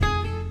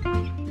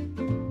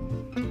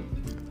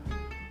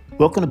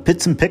Welcome to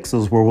Pits and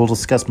Pixels, where we'll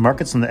discuss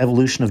markets and the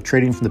evolution of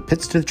trading from the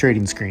pits to the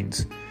trading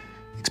screens.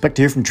 Expect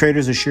to hear from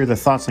traders who share their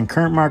thoughts on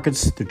current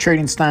markets, their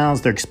trading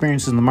styles, their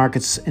experiences in the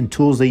markets, and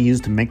tools they use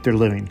to make their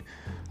living.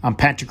 I'm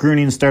Patrick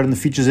Rooney and started in the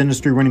futures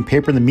industry running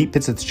paper in the meat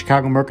pits at the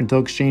Chicago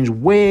Mercantile Exchange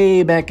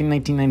way back in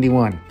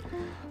 1991.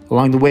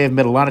 Along the way, I've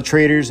met a lot of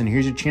traders, and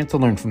here's your chance to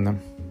learn from them.